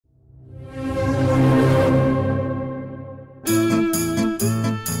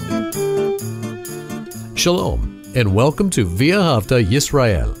Shalom, and welcome to V'ahavta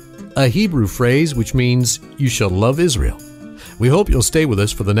Yisrael, a Hebrew phrase which means, you shall love Israel. We hope you'll stay with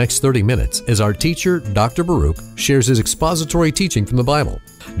us for the next 30 minutes as our teacher, Dr. Baruch, shares his expository teaching from the Bible.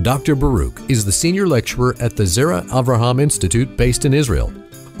 Dr. Baruch is the senior lecturer at the Zera Avraham Institute based in Israel.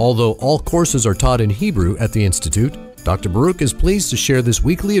 Although all courses are taught in Hebrew at the Institute, Dr. Baruch is pleased to share this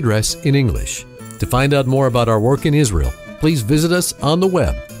weekly address in English. To find out more about our work in Israel, please visit us on the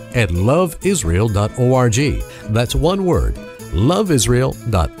web at LoveIsrael.org. That's one word,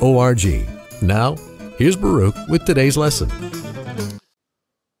 LoveIsrael.org. Now, here's Baruch with today's lesson.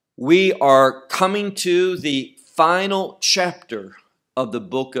 We are coming to the final chapter of the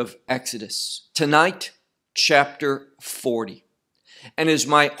book of Exodus. Tonight, chapter 40. And it is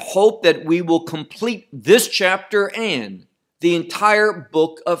my hope that we will complete this chapter and the entire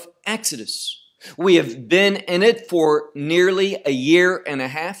book of Exodus. We have been in it for nearly a year and a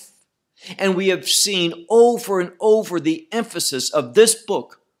half, and we have seen over and over the emphasis of this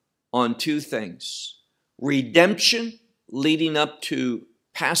book on two things: redemption leading up to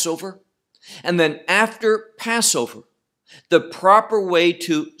Passover, and then after Passover, the proper way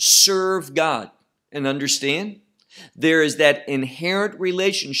to serve God. And understand, there is that inherent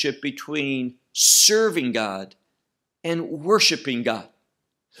relationship between serving God and worshiping God.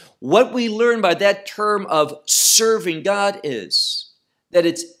 What we learn by that term of serving God is that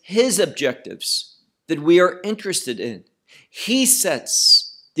it's His objectives that we are interested in. He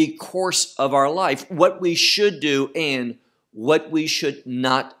sets the course of our life, what we should do and what we should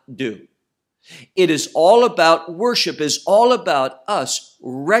not do. It is all about worship, is all about us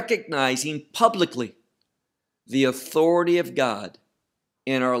recognizing publicly the authority of God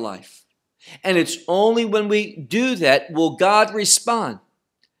in our life. And it's only when we do that will God respond,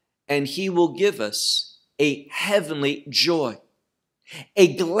 and He will give us a heavenly joy,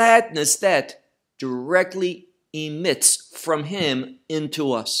 a gladness that directly emits from Him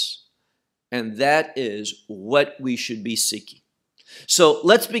into us. And that is what we should be seeking. So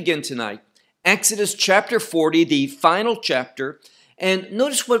let's begin tonight. Exodus chapter 40, the final chapter. And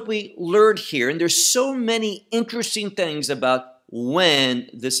notice what we learned here. And there's so many interesting things about when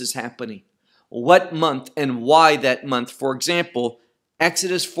this is happening. What month and why that month. For example,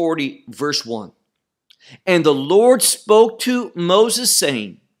 Exodus 40, verse 1. And the Lord spoke to Moses,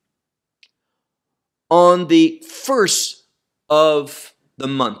 saying, on the first of the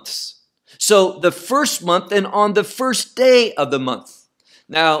months. So the first month and on the first day of the month.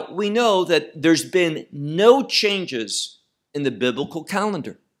 Now, we know that there's been no changes in the biblical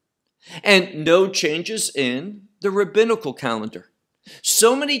calendar and no changes in the rabbinical calendar.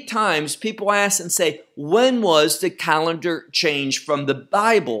 So many times people ask and say, when was the calendar changed from the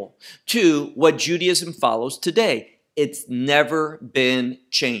Bible to what Judaism follows today? It's never been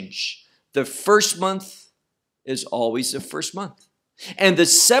changed. The first month is always the first month. And the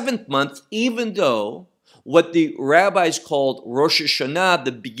seventh month, even though what the rabbis called Rosh Hashanah,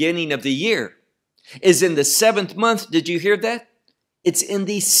 the beginning of the year, is in the seventh month. Did you hear that? It's in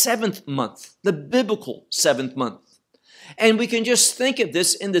the seventh month, the biblical seventh month. And we can just think of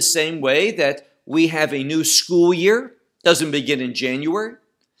this in the same way that we have a new school year, doesn't begin in January.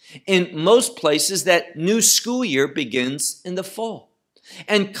 In most places, that new school year begins in the fall.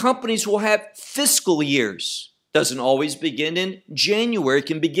 And companies will have fiscal years. Doesn't always begin in January. It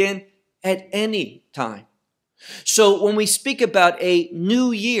can begin at any time. So when we speak about a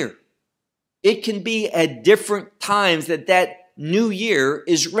new year, it can be at different times that new year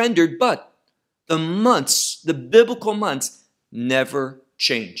is rendered, but the months, the biblical months, never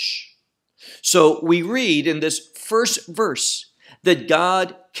change. So we read in this first verse that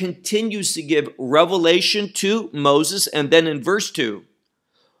God continues to give revelation to Moses. And then in verse 2,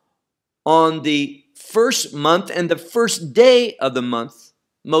 on the first month and the first day of the month,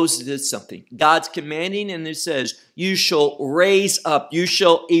 Moses did something. God's commanding, and it says, you shall raise up, you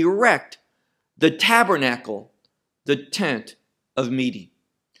shall erect the tabernacle, the tent of meeting.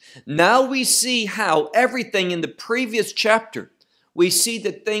 Now we see how everything in the previous chapter, we see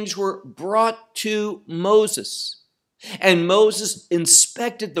that things were brought to Moses. And Moses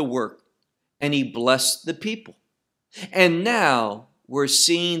inspected the work and he blessed the people. And now we're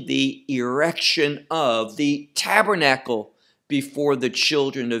seeing the erection of the tabernacle before the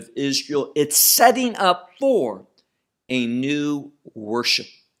children of Israel. It's setting up for a new worship,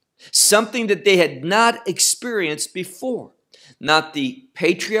 something that they had not experienced before. Not the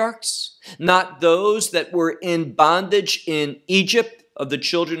patriarchs, not those that were in bondage in Egypt of the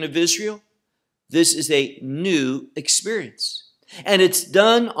children of Israel. This is a new experience. And it's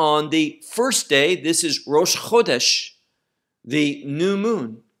done on the first day. This is Rosh Chodesh, the new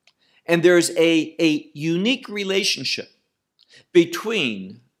moon. And there's a unique relationship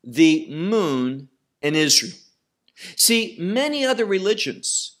between the moon and Israel. See, many other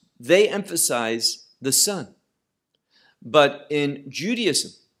religions, they emphasize the sun. But in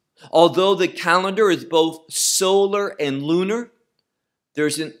Judaism, although the calendar is both solar and lunar,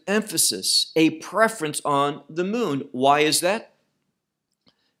 there's an emphasis, a preference on the moon. Why is that?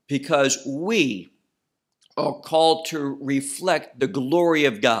 Because we are called to reflect the glory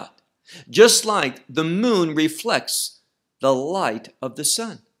of God, just like the moon reflects the light of the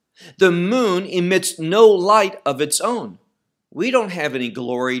sun. The moon emits no light of its own. We don't have any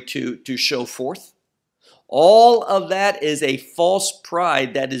glory to show forth. All of that is a false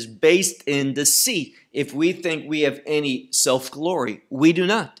pride that is based in deceit. If we think we have any self-glory, we do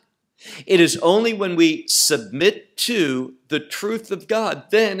not. It is only when we submit to the truth of God,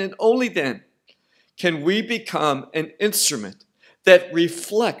 then and only then can we become an instrument that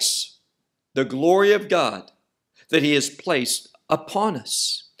reflects the glory of God that He has placed upon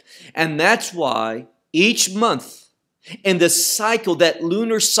us. And that's why each month in the cycle, that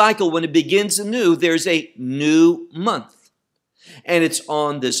lunar cycle, when it begins anew, there's a new month. And it's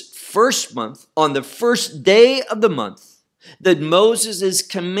on this first month, on the first day of the month, that Moses is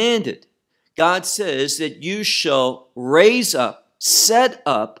commanded. God says that you shall raise up, set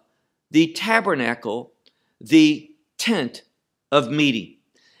up the tabernacle, the tent of meeting.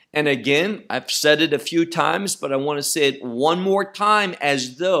 And again, I've said it a few times, but I want to say it one more time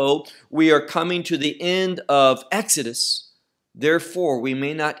as though we are coming to the end of Exodus. Therefore, we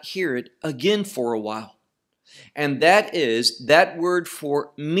may not hear it again for a while. And that is that word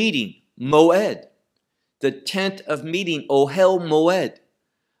for meeting, moed, the tent of meeting, ohel moed.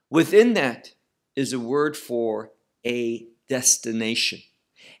 Within that is a word for a destination,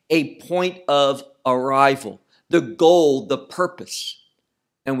 a point of arrival, the goal, the purpose.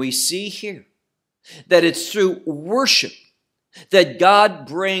 And we see here that it's through worship that God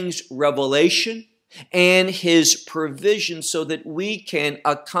brings revelation and His provision so that we can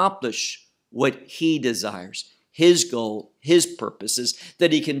accomplish what He desires, His goal, His purposes,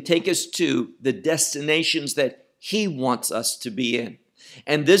 that He can take us to the destinations that He wants us to be in.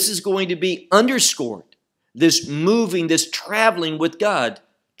 And this is going to be underscored, this moving, this traveling with God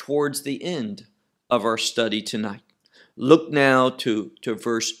towards the end of our study tonight. Look now to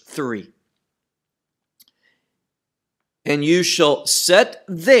verse 3. And you shall set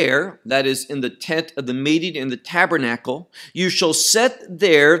there, that is in the tent of the meeting, in the tabernacle, you shall set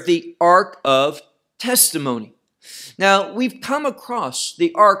there the ark of testimony. Now, we've come across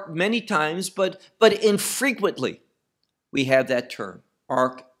the ark many times, but infrequently we have that term,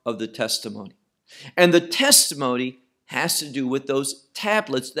 ark of the testimony. And the testimony has to do with those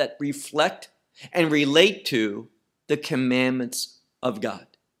tablets that reflect and relate to the commandments of God.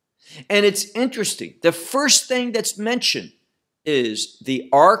 And it's interesting. The first thing that's mentioned is the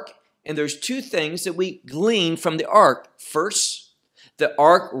ark, and there's two things that we glean from the ark. First, the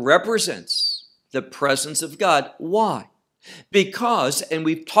ark represents the presence of God. Why? Because, and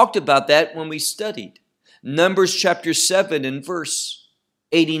we've talked about that when we studied Numbers chapter 7 and verse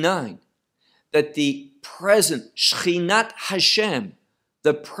 89, that the present, Shechinat Hashem,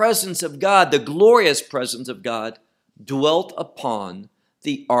 the presence of God, the glorious presence of God, dwelt upon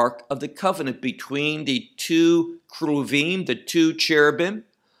the Ark of the Covenant between the two Kruvim, the two cherubim,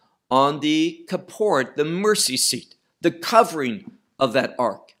 on the Kaporet, the mercy seat, the covering of that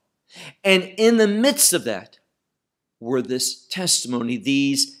Ark. And in the midst of that were this testimony,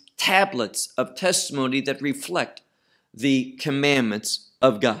 these tablets of testimony that reflect the commandments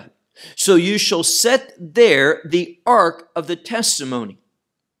of God. So you shall set there the ark of the testimony,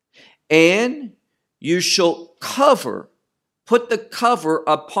 and you shall put the cover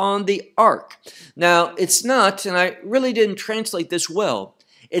upon the ark. Now, it's not, and I really didn't translate this well,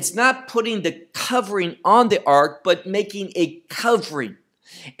 it's not putting the covering on the ark, but making a covering.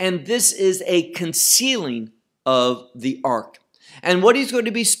 And this is a concealing of the ark. And what he's going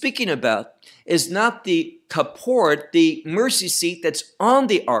to be speaking about is not the kaporet, the mercy seat that's on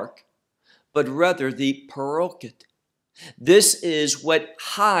the ark, but rather the paroket. This is what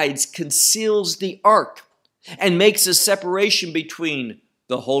hides, conceals the ark, and makes a separation between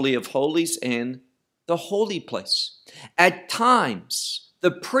the Holy of Holies and the holy place. At times,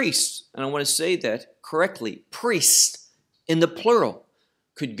 the priests, and I want to say that correctly, priests in the plural,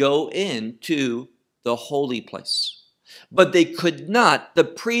 could go into the holy place. But they could not, the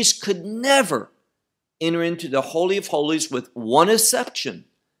priest could never enter into the Holy of Holies with one exception,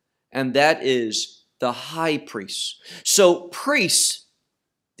 and that is the high priest. So priests,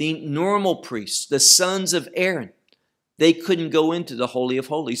 the normal priests, the sons of Aaron, they couldn't go into the Holy of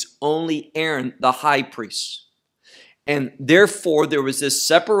Holies, only Aaron, the high priest. And therefore, there was this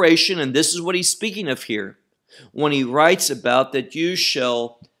separation, and this is what he's speaking of here, when he writes about that you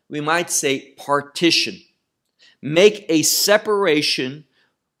shall, we might say, partition. Make a separation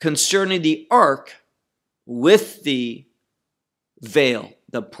concerning the ark with the veil,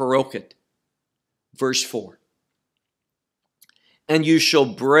 the parokhet. Verse 4. And you shall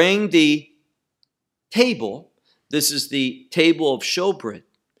bring the table, this is the table of showbread,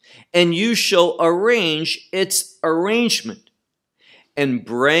 and you shall arrange its arrangement, and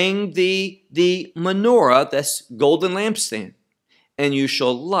bring the menorah, that's golden lampstand, and you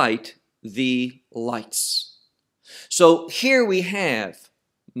shall light the lights. So here we have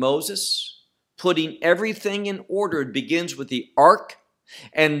Moses putting everything in order. It begins with the ark,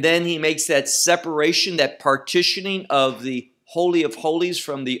 and then he makes that separation, that partitioning of the Holy of Holies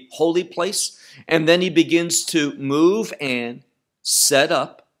from the holy place, and then he begins to move and set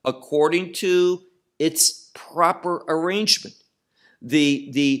up according to its proper arrangement,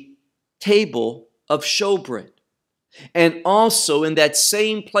 the table of showbread. And also in that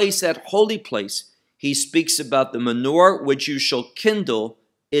same place, that holy place, he speaks about the menorah which you shall kindle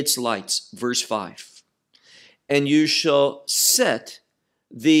its lights. Verse 5. And you shall set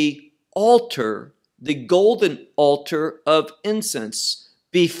the altar, the golden altar of incense,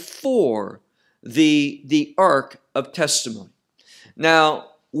 before the ark of testimony. Now,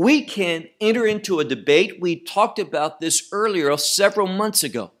 we can enter into a debate. We talked about this earlier, several months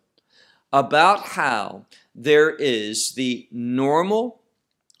ago, about how there is the normal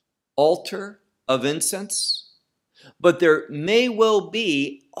altar of incense, but there may well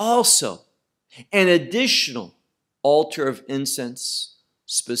be also an additional altar of incense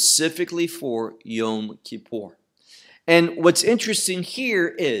specifically for Yom Kippur. And what's interesting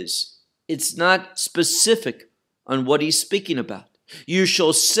here is it's not specific on what he's speaking about. You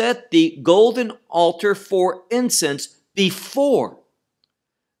shall set the golden altar for incense before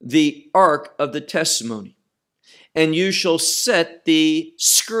the ark of the testimony, and you shall set the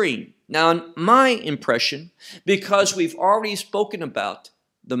screen. Now, in my impression, because we've already spoken about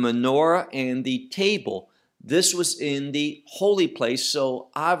the menorah and the table, this was in the holy place, so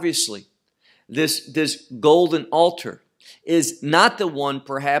obviously this golden altar is not the one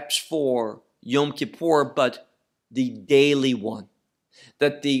perhaps for Yom Kippur, but the daily one,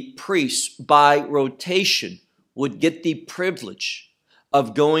 that the priests by rotation would get the privilege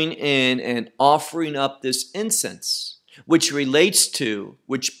of going in and offering up this incense, which relates to,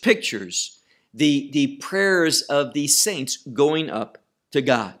 which pictures the prayers of the saints going up to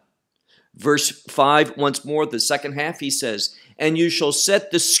God. Verse 5, once more, the second half, he says, and you shall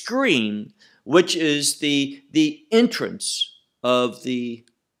set the screen, which is the entrance of the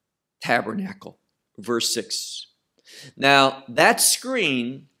tabernacle. Verse 6. Now, that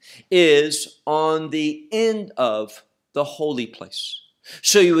screen is on the end of the holy place.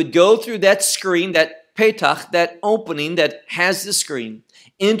 So you would go through that screen, that petach, that opening that has the screen,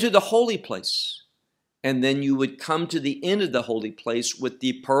 into the holy place. And then you would come to the end of the holy place with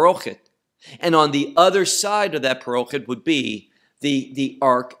the parokhet. And on the other side of that parokhet would be the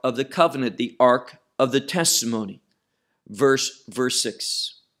Ark of the Covenant, the Ark of the Testimony. Verse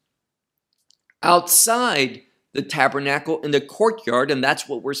 6. Outside the tabernacle in the courtyard, and that's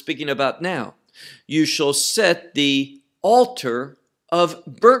what we're speaking about now, you shall set the altar of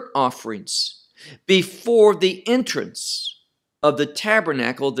burnt offerings before the entrance of the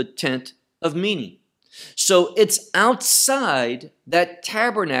tabernacle, the tent of meeting. So it's outside that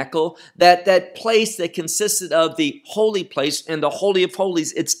tabernacle, that place that consisted of the holy place and the Holy of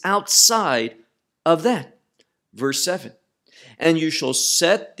Holies. It's outside of that. Verse 7. And you shall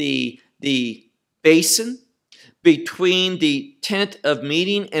set the basin between the tent of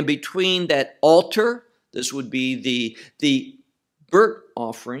meeting and between that altar. This would be the burnt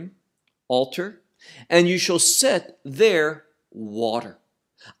offering altar. And you shall set there water.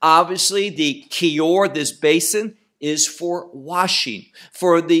 Obviously, the kior, this basin, is for washing,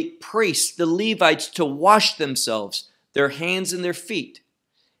 for the priests, the Levites, to wash themselves, their hands and their feet,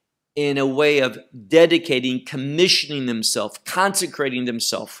 in a way of dedicating, commissioning themselves, consecrating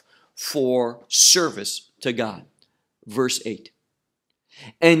themselves for service to God. Verse 8.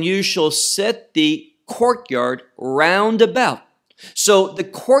 And you shall set the courtyard round about. So the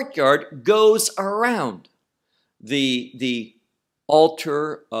courtyard goes around the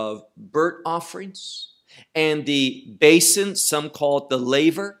altar of burnt offerings and the basin, some call it the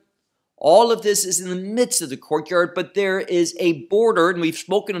laver. All of this is in the midst of the courtyard, but there is a border, and we've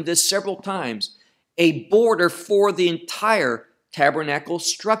spoken of this several times, a border for the entire tabernacle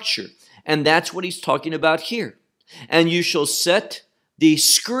structure. And that's what he's talking about here. And you shall set the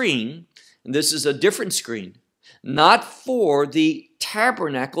screen, and this is a different screen, not for the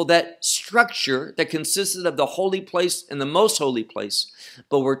tabernacle, that structure that consisted of the holy place and the most holy place,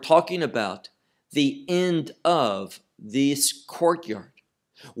 but we're talking about the end of this courtyard,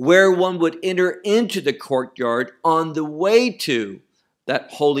 where one would enter into the courtyard on the way to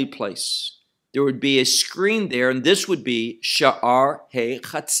that holy place. There would be a screen there, and this would be Sha'ar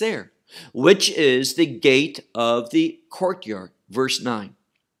He-Chatzer, which is the gate of the courtyard. Verse 9.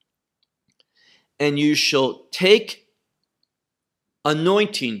 And you shall take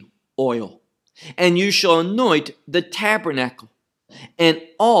anointing oil, and you shall anoint the tabernacle, and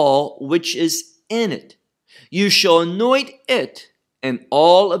all which is in it. You shall anoint it and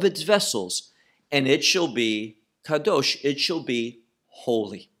all of its vessels, and it shall be kadosh, it shall be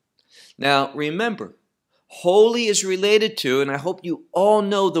holy. Now remember, holy is related to, and I hope you all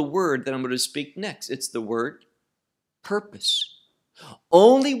know the word that I'm going to speak next. It's the word purpose.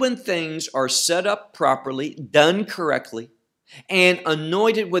 Only when things are set up properly, done correctly, and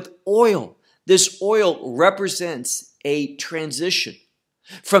anointed with oil. This oil represents a transition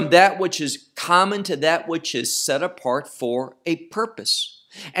from that which is common to that which is set apart for a purpose.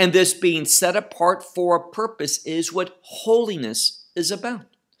 And this being set apart for a purpose is what holiness is about.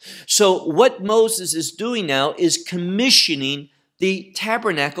 So what Moses is doing now is commissioning the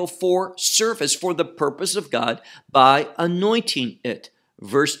tabernacle for service, for the purpose of God, by anointing it.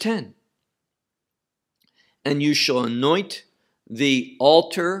 Verse 10. And you shall anoint the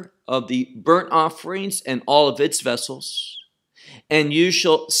altar of the burnt offerings and all of its vessels, and you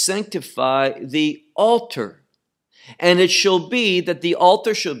shall sanctify the altar. And it shall be that the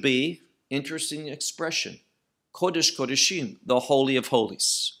altar shall be, interesting expression, Kodesh Kodeshim, the Holy of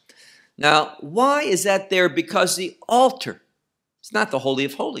Holies. Now, why is that there? Because the altar, it's not the Holy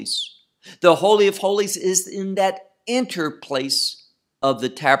of Holies. The Holy of Holies is in that interplace of the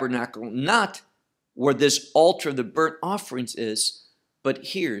tabernacle, not where this altar of the burnt offerings is. But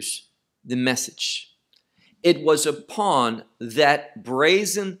here's the message. It was upon that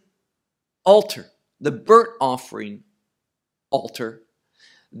brazen altar, the burnt offering altar,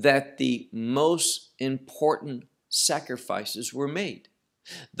 that the most important sacrifices were made.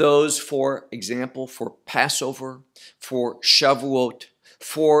 Those, for example, for Passover, for Shavuot,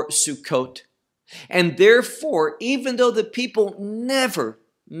 for Sukkot. And therefore, even though the people never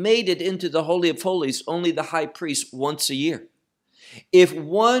made it into the Holy of Holies, only the high priest once a year, if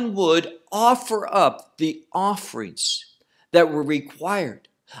one would offer up the offerings that were required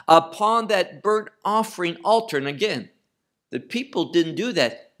upon that burnt offering altar, and again, the people didn't do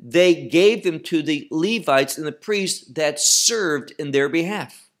that. They gave them to the Levites and the priests that served in their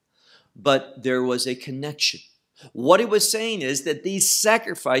behalf. But there was a connection. What he was saying is that these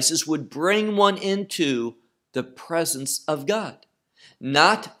sacrifices would bring one into the presence of God.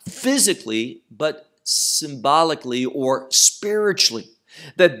 Not physically, but symbolically or spiritually.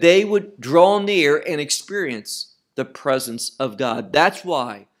 That they would draw near and experience the presence of God. That's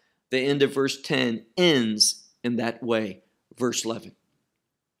why the end of verse 10 ends in that way. Verse 11.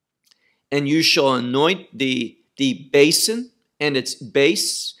 And you shall anoint the basin and its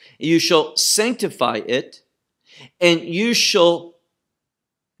base. You shall sanctify it. And you shall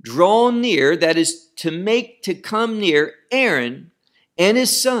draw near, that is to come near Aaron and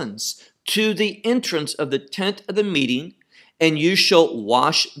his sons to the entrance of the tent of the meeting, and you shall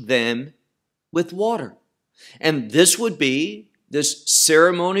wash them with water. And this would be this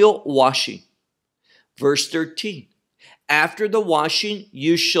ceremonial washing. Verse 13. After the washing,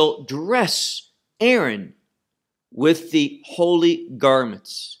 you shall dress Aaron with the holy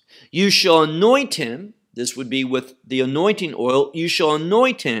garments. You shall anoint him. This would be with the anointing oil. You shall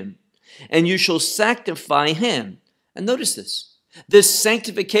anoint him, and you shall sanctify him. And notice this. This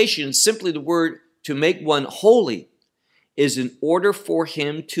sanctification is simply the word to make one holy, is in order for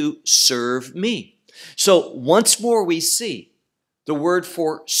him to serve me. So once more we see the word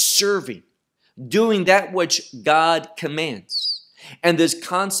for serving, doing that which God commands, and this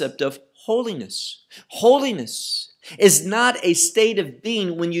concept of holiness. Holiness is not a state of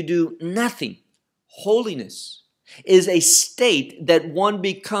being when you do nothing. Holiness is a state that one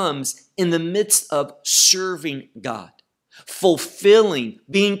becomes in the midst of serving God, fulfilling,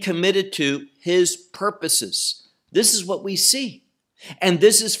 being committed to his purposes. This is what we see. And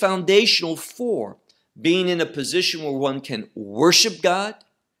this is foundational for being in a position where one can worship God,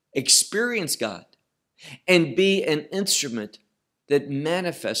 experience God, and be an instrument that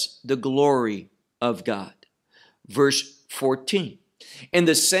manifests the glory of God. Verse 14. In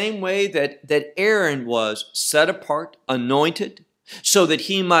the same way that Aaron was set apart, anointed so that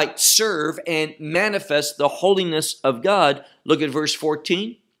he might serve and manifest the holiness of God. Look at verse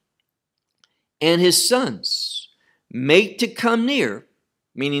 14. And his sons make to come near,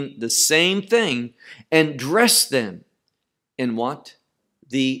 meaning the same thing, and dress them in what?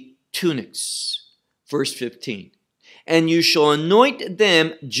 The tunics. Verse 15. And you shall anoint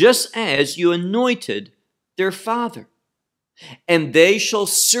them just as you anointed their father. And they shall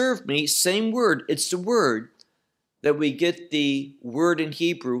serve me, same word, it's the word that we get the word in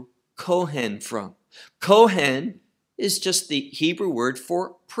Hebrew, Kohen, from. Kohen is just the Hebrew word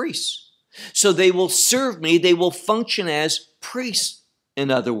for priest. So they will serve me, they will function as priests,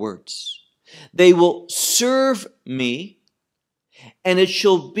 in other words. They will serve me, and it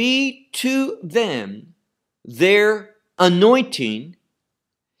shall be to them their anointing,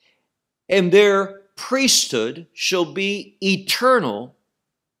 and their priesthood shall be eternal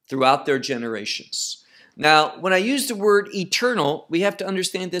throughout their generations. Now, when I use the word eternal, we have to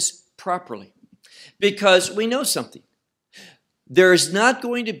understand this properly, because we know something. There is not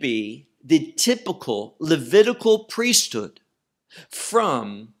going to be the typical Levitical priesthood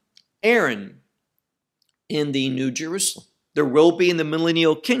from Aaron in the New Jerusalem. There will be in the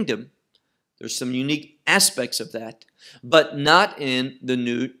millennial kingdom. There's some unique aspects of that, but not in the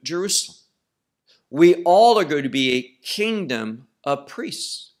New Jerusalem. We all are going to be a kingdom of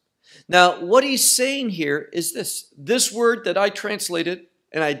priests. Now, what he's saying here is this word that I translated,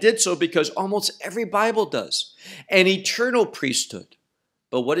 and I did so because almost every Bible does, an eternal priesthood.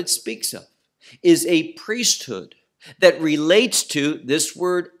 But what it speaks of is a priesthood that relates to this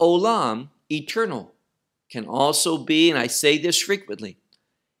word olam, eternal. Can also be, and I say this frequently,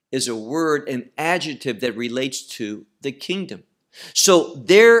 is a word, an adjective that relates to the kingdom. So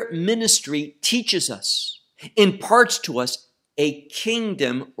their ministry teaches us, imparts to us a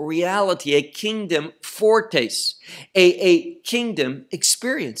kingdom reality, a kingdom foretaste, a kingdom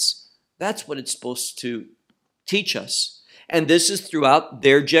experience. That's what it's supposed to teach us. And this is throughout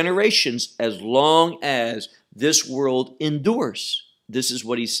their generations, as long as this world endures. This is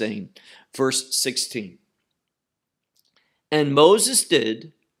what he's saying. Verse 16. And Moses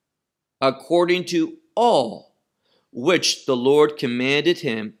did according to all which the Lord commanded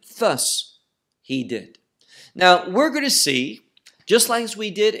him, thus he did. Now, we're going to see, just like as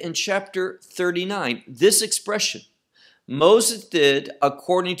we did in chapter 39, this expression, Moses did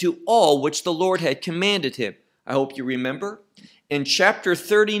according to all which the Lord had commanded him. I hope you remember. In chapter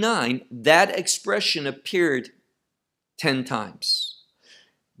 39, that expression appeared 10 times.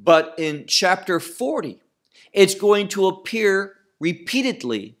 But in chapter 40, it's going to appear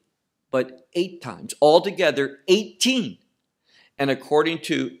repeatedly, but 8 times. Altogether, 18. And according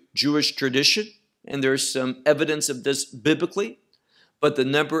to Jewish tradition, and there's some evidence of this biblically, but the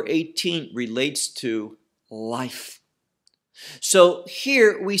number 18 relates to life. So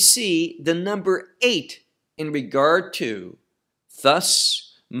here we see the number 8 in regard to,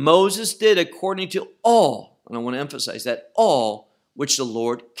 thus Moses did according to all, and I want to emphasize that, all which the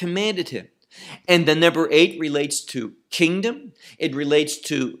Lord commanded him. And the number 8 relates to kingdom, it relates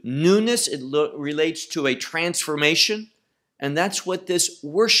to newness, it relates to a transformation, and that's what this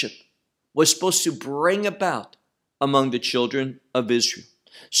worship was supposed to bring about among the children of Israel.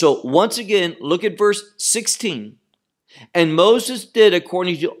 So once again, look at verse 16. And Moses did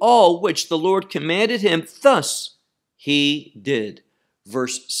according to all which the Lord commanded him, thus he did.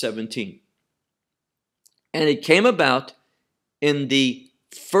 Verse 17. And it came about in the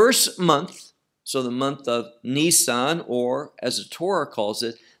first month, so the month of Nisan, or as the Torah calls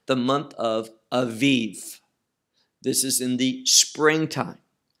it, the month of Aviv. This is in the springtime.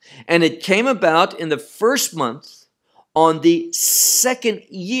 And it came about in the first month, on the second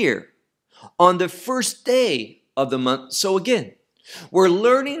year, on the first day of the month. So again, we're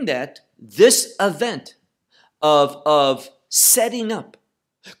learning that this event of setting up,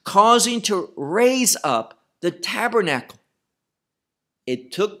 causing to raise up the tabernacle,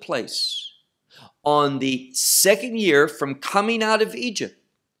 it took place on the second year from coming out of Egypt,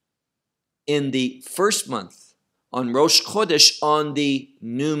 in the first month, on Rosh Chodesh, on the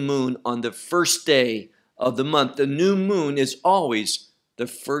new moon, on the first day of the month. The new moon is always the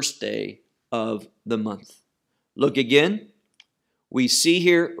first day of the month. Look again. We see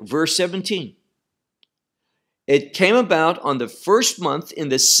here verse 17. It came about on the first month in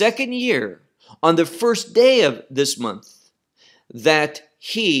the second year, on the first day of this month, that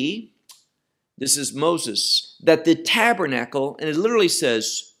he, this is Moses, that the tabernacle, and it literally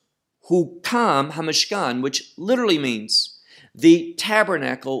says, Hukam HaMishkan, which literally means the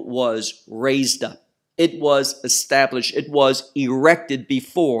tabernacle was raised up. It was established. It was erected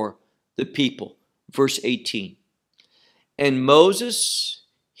before the people. Verse 18. And Moses,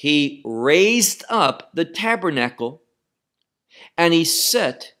 he raised up the tabernacle, and he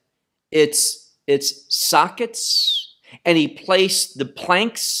set its sockets, and he placed the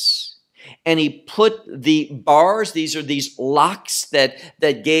planks, and he put the bars. These are these locks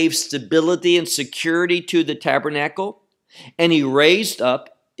that gave stability and security to the tabernacle. And he raised up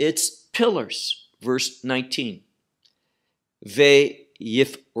its pillars. Verse 19.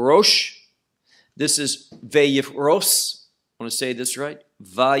 Ve'yifrosh. This is ve'yifros. I want to say this right.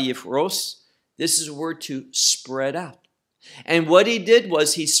 Va'yifros. This is a word to spread out. And what he did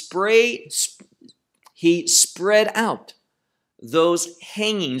was he spread out those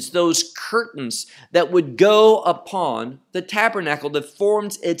hangings, those curtains that would go upon the tabernacle that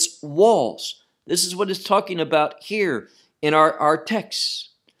forms its walls. This is what it's talking about here in our text.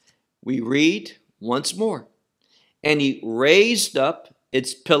 We read once more. And he raised up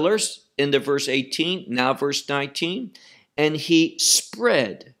its pillars in the verse 18, now verse 19, and he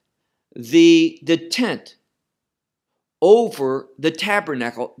spread the tent over the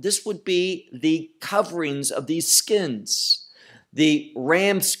tabernacle. This would be the coverings of these skins, the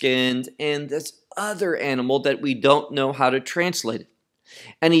ram skins and this other animal that we don't know how to translate it.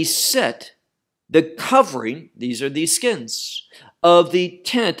 And he set the covering, these are these skins, of the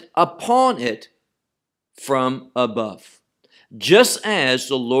tent upon it from above, just as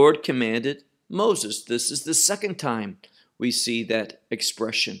the Lord commanded Moses. This is the second time we see that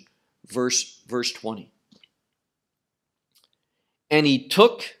expression. Verse 20. And he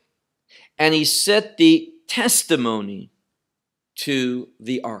took and he set the testimony to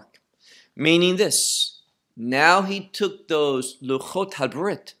the ark. Meaning this, now he took those luchot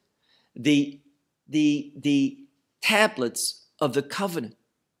habrit, the tablets of the covenant,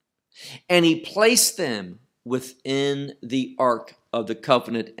 and he placed them within the ark of the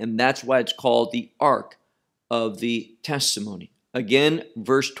covenant, and that's why it's called the ark of the testimony. Again,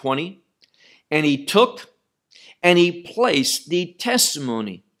 verse 20, and he took and he placed the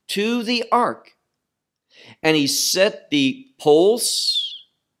testimony to the ark, and he set the poles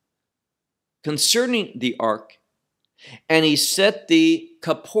concerning the ark, and he set the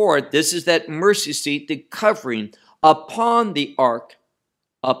kaporet, this is that mercy seat, the covering upon the ark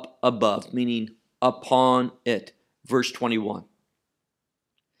up above, meaning upon it. Verse 21.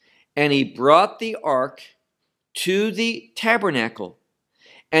 And he brought the ark to the tabernacle,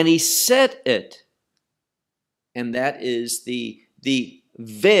 and he set it, and that is the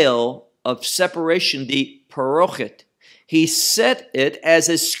veil of separation, the parochet. He set it as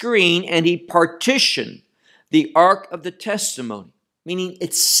a screen, and he partitioned the ark of the testimony, meaning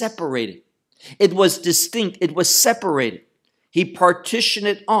it's separated. It was distinct. It was separated. He partitioned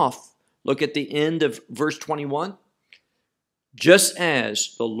it off. Look at the end of verse 21. Just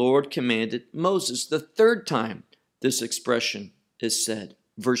as the Lord commanded Moses. The third time this expression is said.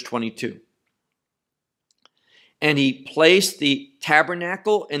 Verse 22. And he placed the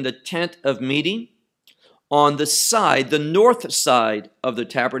tabernacle and the tent of meeting on the side, the north side of the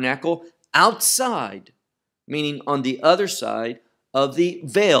tabernacle, outside, meaning on the other side of the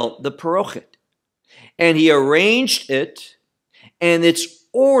veil, the parochet. And he arranged it and its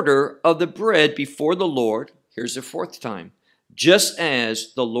order of the bread before the Lord. Here's the fourth time. Just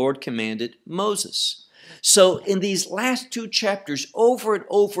as the Lord commanded Moses. So in these last two chapters, over and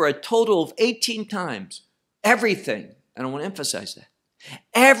over, a total of 18 times, everything, and I want to emphasize that,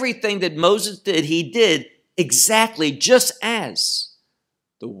 everything that Moses did, he did exactly just as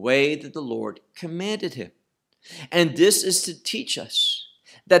the way that the Lord commanded him. And this is to teach us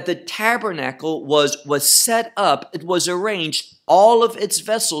that the tabernacle was set up, it was arranged, all of its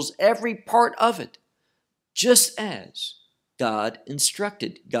vessels, every part of it, just as God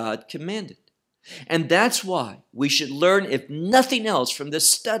instructed, God commanded. And that's why we should learn, if nothing else from this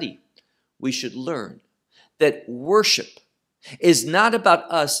study, we should learn that worship is not about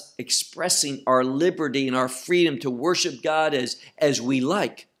us expressing our liberty and our freedom to worship God as we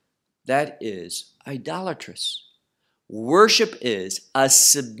like. That is idolatrous. Worship is us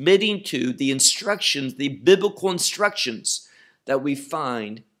submitting to the instructions, the biblical instructions that we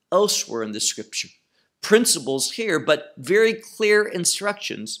find elsewhere in the scripture. Principles here, but very clear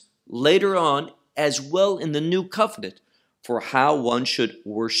instructions later on as well in the new covenant for how one should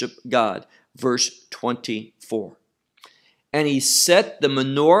worship God. Verse 24. And he set the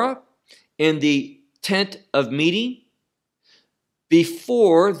menorah in the tent of meeting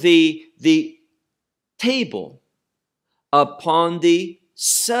before the table upon the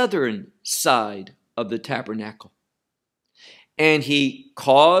southern side of the tabernacle. And he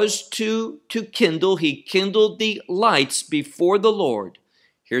caused to kindle, he kindled the lights before the Lord.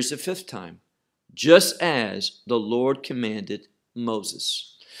 Here's the fifth time. just as the Lord commanded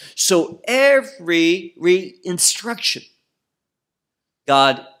Moses. So every instruction,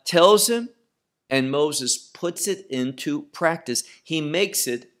 God tells him, and Moses puts it into practice. He makes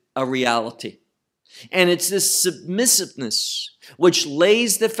it a reality. And it's this submissiveness which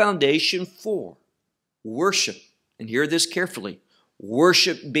lays the foundation for worship. And hear this carefully.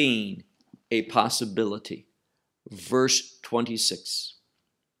 Worship being a possibility. Verse 26.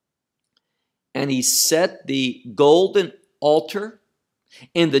 And he set the golden altar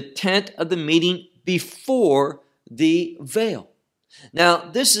in the tent of the meeting before the veil. Now,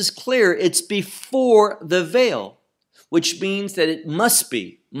 this is clear. It's before the veil, which means that it must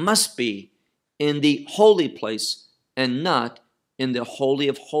be in the holy place and not in the Holy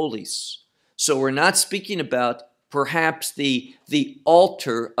of Holies. So we're not speaking about perhaps the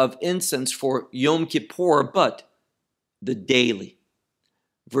altar of incense for Yom Kippur, but the daily.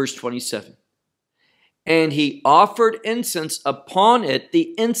 Verse 27. And he offered incense upon it,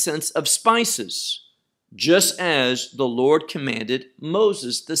 the incense of spices, just as the Lord commanded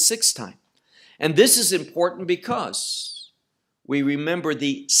Moses the sixth time. And this is important because we remember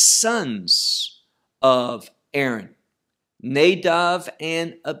the sons of Aaron, Nadab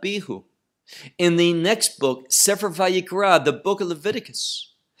and Abihu. In the next book, Sefer Vayikra, the book of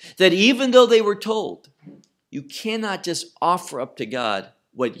Leviticus, that even though they were told, you cannot just offer up to God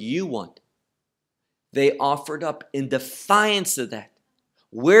what you want, they offered up in defiance of that.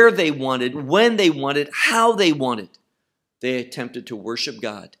 Where they wanted, when they wanted, how they wanted. They attempted to worship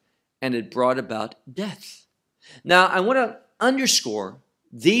God, and it brought about death. Now, I want to underscore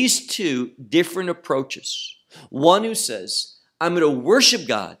these two different approaches. One who says, I'm going to worship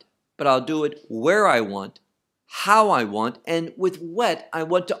God, but I'll do it where I want, how I want, and with what I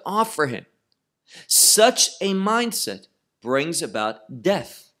want to offer him. Such a mindset brings about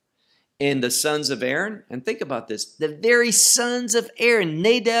death. In the sons of Aaron, and think about this, the very sons of Aaron,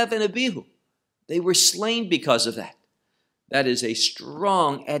 Nadab and Abihu, they were slain because of that. That is a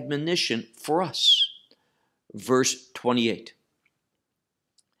strong admonition for us. Verse 28.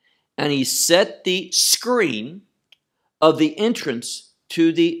 And he set the screen of the entrance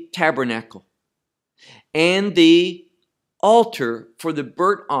to the tabernacle and the altar for the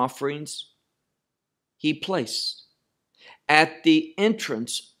burnt offerings he placed at the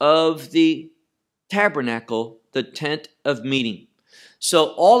entrance of the tabernacle, the tent of meeting.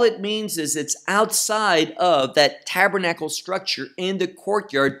 So all it means is it's outside of that tabernacle structure in the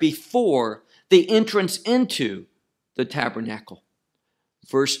courtyard before the entrance into the tabernacle.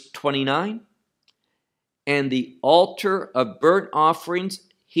 Verse 29, and the altar of burnt offerings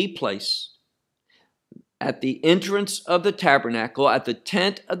he placed at the entrance of the tabernacle, at the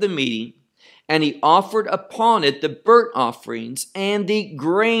tent of the meeting, and he offered upon it the burnt offerings and the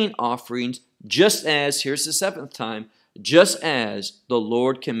grain offerings, just as, here's the seventh time, just as the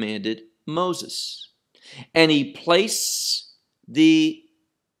Lord commanded Moses. And he placed the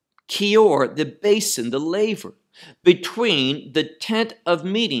kior, the basin, the laver, between the tent of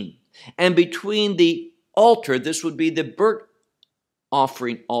meeting and between the altar, this would be the burnt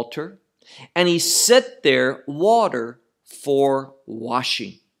offering altar, and he set there water for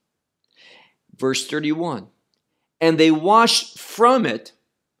washing. Verse 31, and they washed from it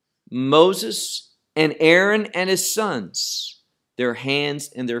Moses and Aaron and his sons, their hands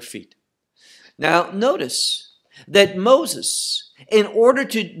and their feet. Now notice that Moses, in order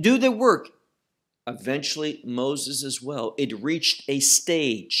to do the work, eventually Moses as well, it reached a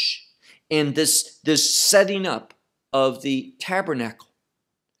stage in this setting up of the tabernacle.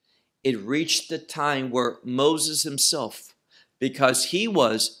 It reached the time where Moses himself, because he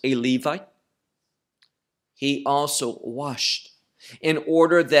was a Levite, he also washed in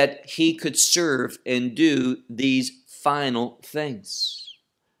order that he could serve and do these final things.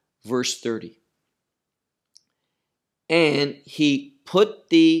 Verse 30. And he put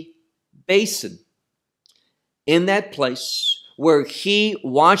the basin in that place where he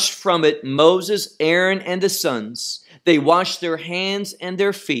washed from it Moses, Aaron, and the sons. They washed their hands and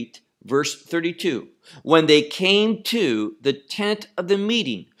their feet. Verse 32, when they came to the tent of the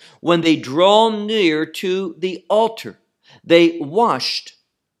meeting, when they draw near to the altar, they washed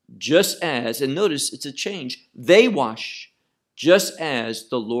just as, and notice it's a change, they wash just as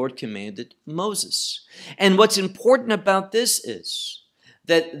the Lord commanded Moses. And what's important about this is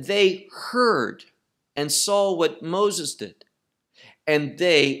that they heard and saw what Moses did, and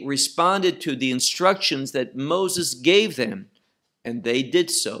they responded to the instructions that Moses gave them, and they did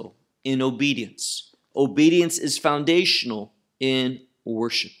so in obedience. Obedience is foundational in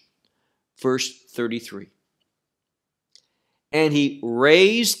worship. Verse 33. and he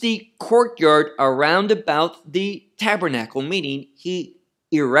raised the courtyard around about the tabernacle, meaning he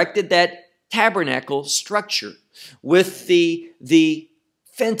erected that tabernacle structure with the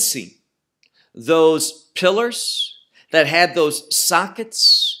fencing, those pillars that had those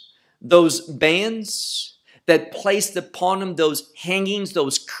sockets, those bands that placed upon them those hangings,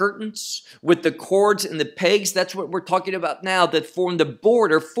 those curtains with the cords and the pegs. That's what we're talking about now, that formed the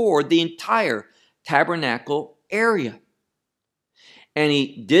border for the entire tabernacle area. And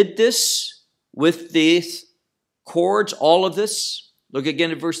he did this with these cords, all of this. Look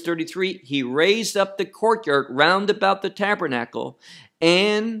again at verse 33. He raised up the courtyard round about the tabernacle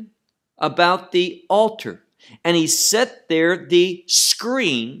and about the altar. And he set there the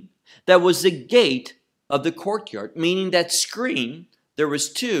screen that was the gate of the courtyard, meaning that screen, there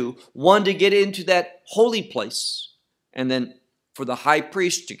was two, one to get into that holy place, and then for the high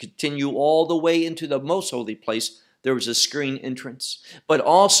priest to continue all the way into the most holy place, there was a screen entrance. But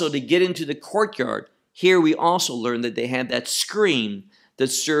also to get into the courtyard, here we also learn that they had that screen that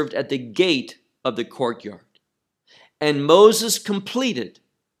served at the gate of the courtyard. And Moses completed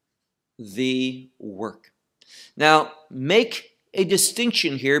the work. Now, make a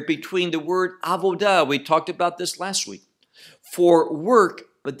distinction here between the word avodah, we talked about this last week, for work,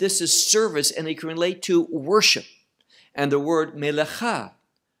 but this is service and it can relate to worship, and the word melacha,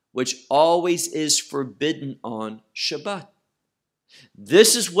 which always is forbidden on Shabbat.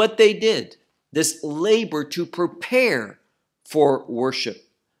 This is what they did, this labor to prepare for worship,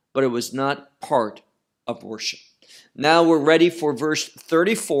 but it was not part of worship. Now we're ready for verse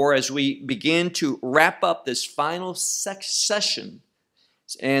 34 as we begin to wrap up this final session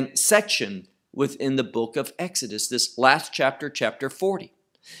and section within the book of Exodus, this last chapter, chapter 40.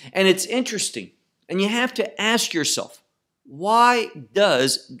 And it's interesting, and you have to ask yourself, why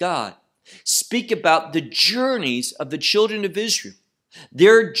does God speak about the journeys of the children of Israel,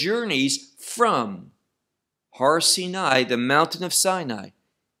 their journeys from Har Sinai, the mountain of Sinai,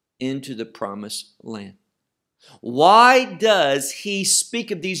 into the promised land? Why does he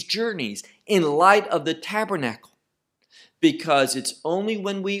speak of these journeys in light of the tabernacle? Because it's only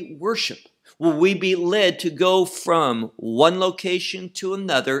when we worship will we be led to go from one location to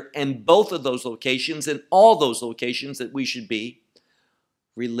another, and both of those locations and all those locations that we should be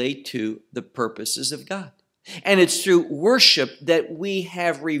relate to the purposes of God. And it's through worship that we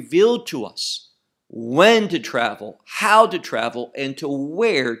have revealed to us when to travel, how to travel, and to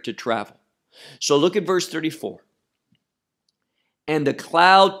where to travel. So look at verse 34. And the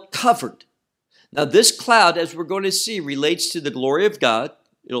cloud covered. Now this cloud, as we're going to see, relates to the glory of God.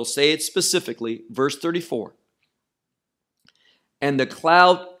 It'll say it specifically, verse 34. And the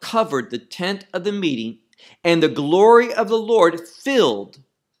cloud covered the tent of the meeting, and the glory of the Lord filled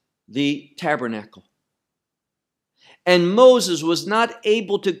the tabernacle. And Moses was not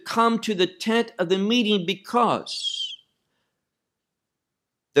able to come to the tent of the meeting because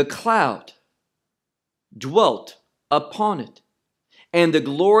the cloud dwelt upon it, and the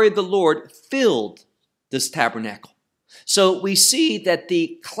glory of the Lord filled this tabernacle. So we see that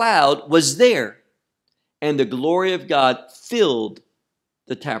the cloud was there, and the glory of God filled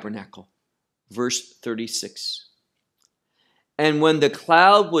the tabernacle. Verse 36. And when the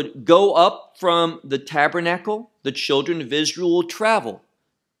cloud would go up from the tabernacle, the children of Israel will travel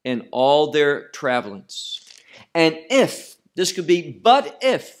in all their travelings. And if, this could be, but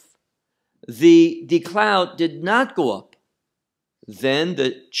if the cloud did not go up, then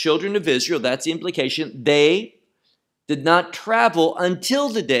the children of Israel, that's the implication, they did not travel until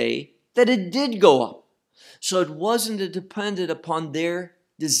the day that it did go up. So it wasn't dependent upon their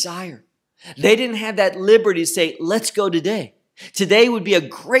desire. They didn't have that liberty to say, let's go today. Today would be a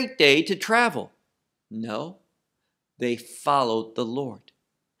great day to travel. No, they followed the Lord.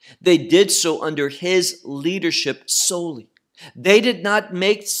 They did so under his leadership solely. They did not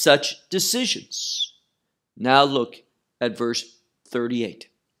make such decisions. Now look at verse 38,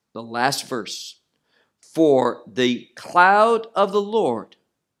 the last verse. For the cloud of the Lord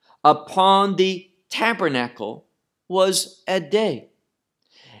upon the tabernacle was at day,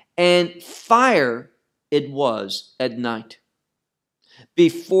 and fire it was at night,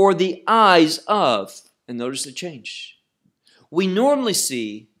 before the eyes of, and notice the change. We normally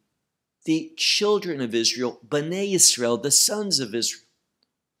see the children of Israel, Bnei Israel, the sons of Israel.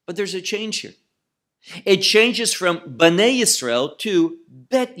 But there's a change here. It changes from Bnei Israel to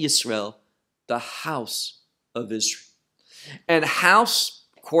Bet Yisrael, the house of Israel. And house,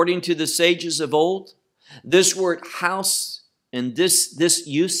 according to the sages of old, this word house and this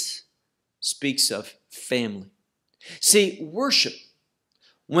use speaks of family. See, worship,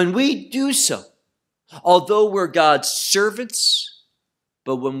 when we do so, Although we're God's servants,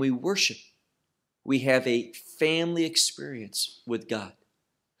 but when we worship, we have a family experience with God.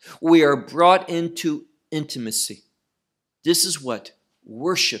 We are brought into intimacy. This is what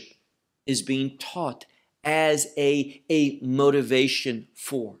worship is being taught as a motivation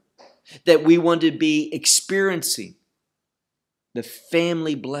for. That we want to be experiencing the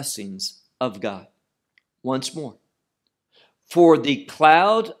family blessings of God. Once more. For the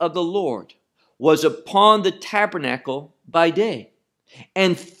cloud of the Lord was upon the tabernacle by day,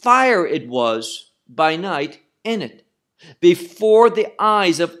 and fire it was by night in it, before the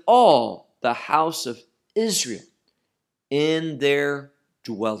eyes of all the house of Israel in their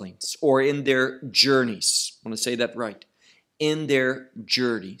dwellings, or in their journeys. I want to say that right. In their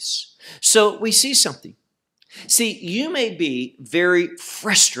journeys. So we see something. See, you may be very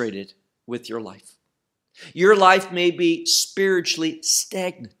frustrated with your life. Your life may be spiritually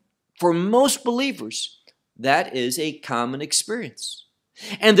stagnant. For most believers, that is a common experience.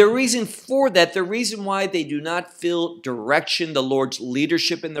 And the reason for that, the reason why they do not feel direction, the Lord's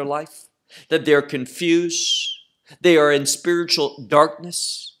leadership in their life, that they're confused, they are in spiritual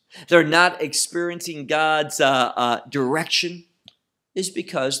darkness, they're not experiencing God's direction, is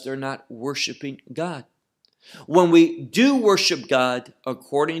because they're not worshiping God. When we do worship God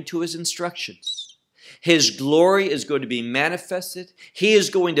according to His instructions, His glory is going to be manifested. He is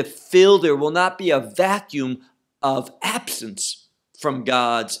going to fill. There will not be a vacuum of absence from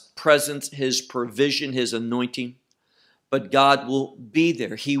God's presence, His provision, His anointing. But God will be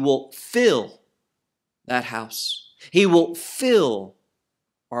there. He will fill that house. He will fill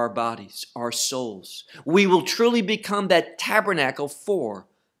our bodies, our souls. We will truly become that tabernacle for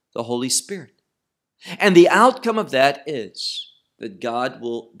the Holy Spirit. And the outcome of that is that God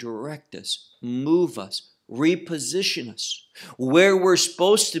will direct us, move us, reposition us where we're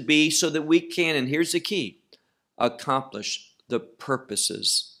supposed to be so that we can, and here's the key, accomplish the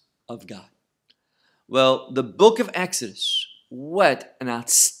purposes of God. Well, the book of Exodus, what an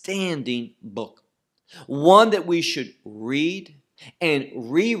outstanding book. One that we should read and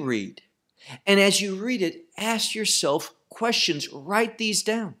reread. And as you read it, ask yourself questions, write these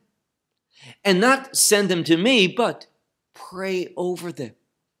down. And not send them to me, but pray over them.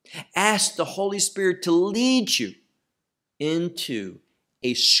 Ask the Holy Spirit to lead you into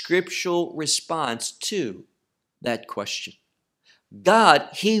a scriptural response to that question. God,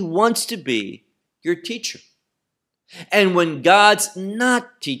 He wants to be your teacher. And when God's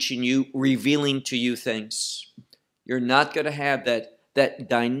not teaching you, revealing to you things, you're not going to have that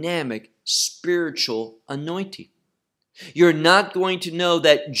dynamic spiritual anointing. You're not going to know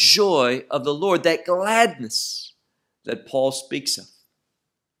that joy of the Lord, that gladness that Paul speaks of.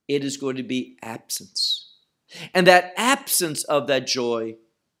 It is going to be absence. And that absence of that joy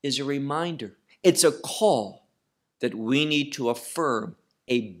is a reminder. It's a call that we need to affirm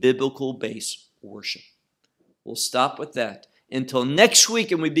a biblical-based worship. We'll stop with that until next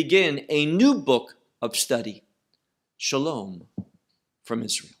week, and we begin a new book of study. Shalom from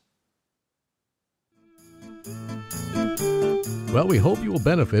Israel. Well, we hope you will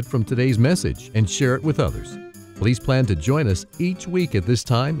benefit from today's message and share it with others. Please plan to join us each week at this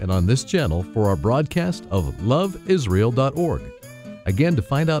time and on this channel for our broadcast of LoveIsrael.org. Again, to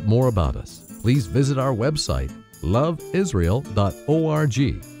find out more about us, please visit our website,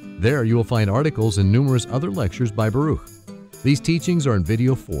 LoveIsrael.org. There you will find articles and numerous other lectures by Baruch. These teachings are in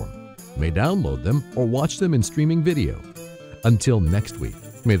video form. You may download them or watch them in streaming video. Until next week,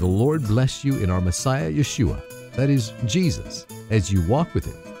 may the Lord bless you in our Messiah Yeshua, that is Jesus, as you walk with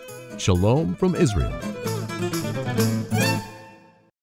Him. Shalom from Israel.